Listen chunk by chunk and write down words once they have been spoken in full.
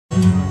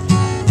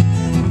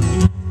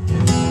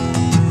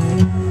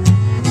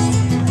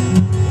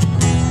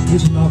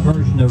This is my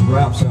version of a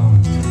rap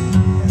song.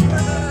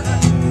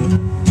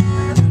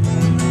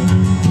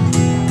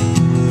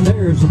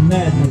 There's a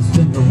madness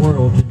in the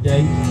world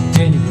today,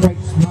 and it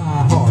breaks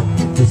my heart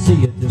to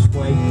see it this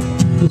way.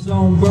 The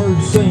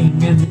songbirds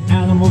sing and the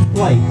animals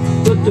play,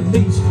 but the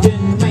beast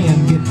in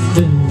man gets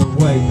in the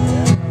way.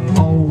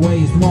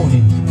 Always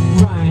moaning,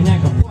 crying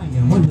and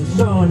complaining when the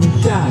sun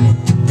is shining.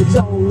 It's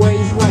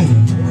always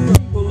raining.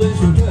 People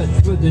lose in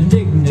touch with the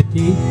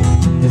dignity.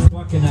 It's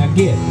what can I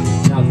get,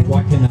 not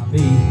what can I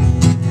be.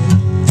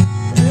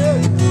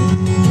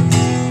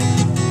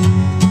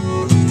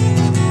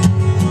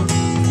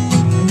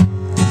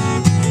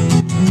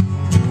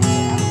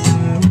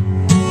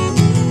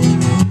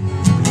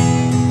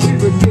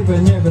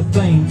 And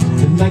everything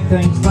to make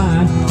things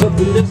fine, but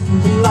we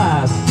listen to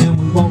lies and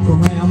we walk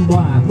around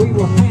blind. We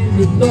were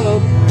handed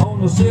love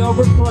on a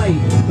silver plate,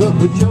 but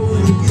we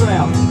chose the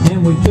trap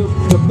and we took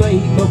the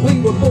bait. But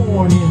we were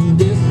born in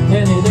this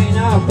and it ain't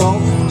our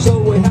fault, so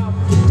we have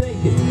to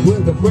take it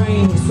with a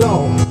grain of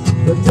salt.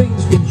 But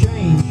things can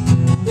change,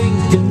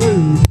 things can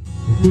move,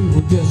 if we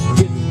will just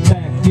get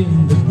back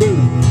in the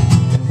groove.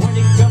 And when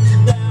it comes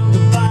down to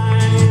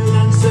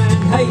violence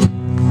and hate,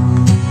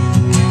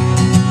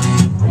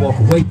 walk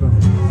away from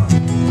it.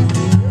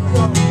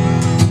 When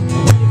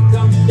it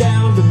comes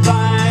down to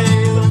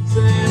violence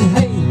and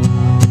hate,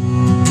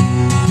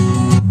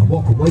 I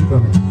walk away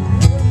from it.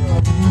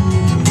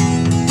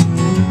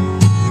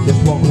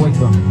 Just walk away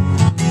from it.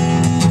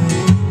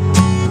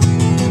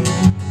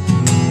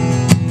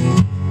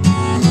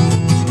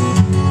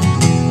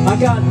 I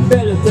got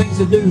better things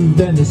to do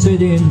than to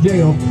sit in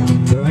jail.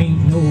 There ain't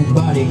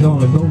nobody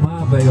gonna go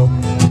my bail.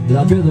 But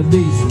I'd rather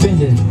be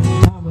spending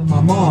time with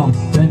my mom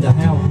than to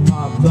have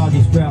my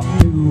body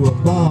strapped to a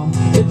bomb.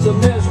 It's a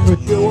mess for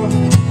sure,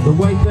 the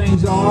way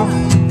things are.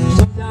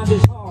 Sometimes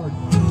it's hard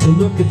to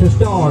look at the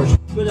stars,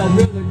 but I'd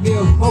rather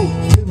give hope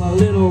to my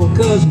little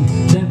cousin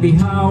than be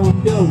high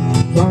on dope,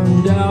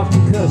 burned out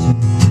and cussing.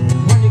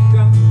 When it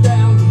comes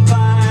down to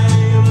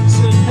violence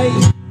and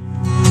hate,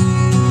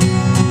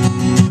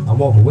 I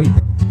walk away from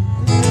it.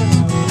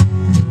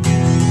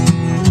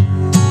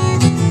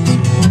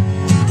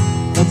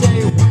 I tell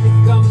you, when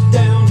it comes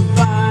down to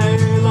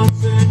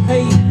violence and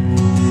hate,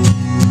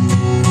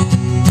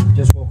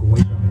 just walk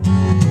away from it.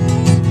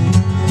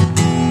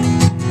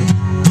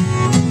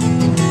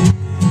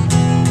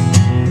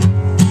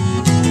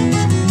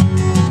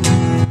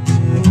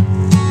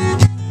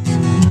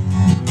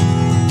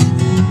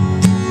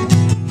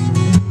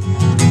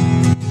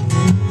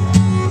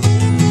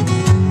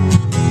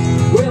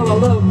 Well, I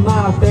love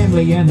my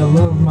family and I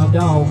love my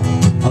dog.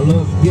 I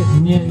love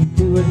getting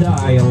into a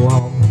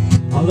dialogue.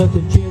 I love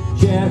to chit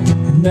chat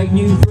and make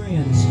new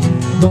friends,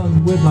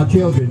 fun with my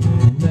children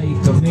and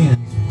make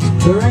amends.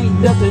 There ain't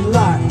nothing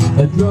like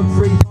a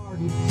drug-free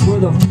party where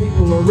the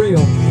people are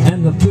real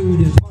and the food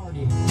is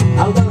hearty.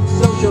 I love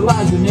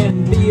socializing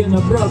and being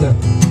a brother.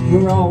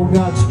 We're all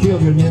God's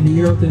children and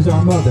the earth is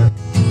our mother.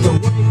 So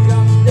when it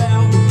comes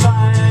down to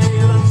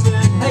violence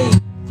and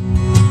hate,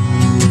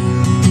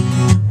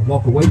 I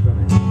walk away from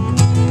it.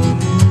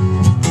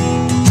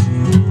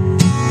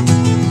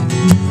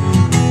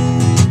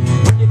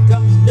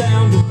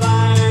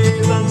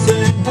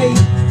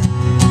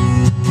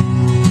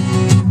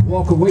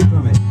 Walk away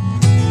from it.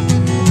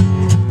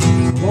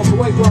 Walk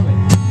away from it.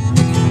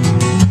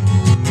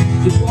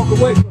 Just walk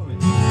away from it.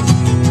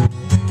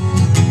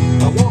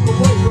 Walk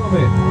away from it.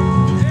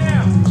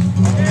 Yeah.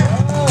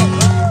 Yeah.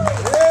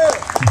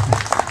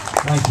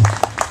 Thank you.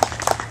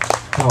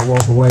 I'll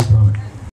walk away from it.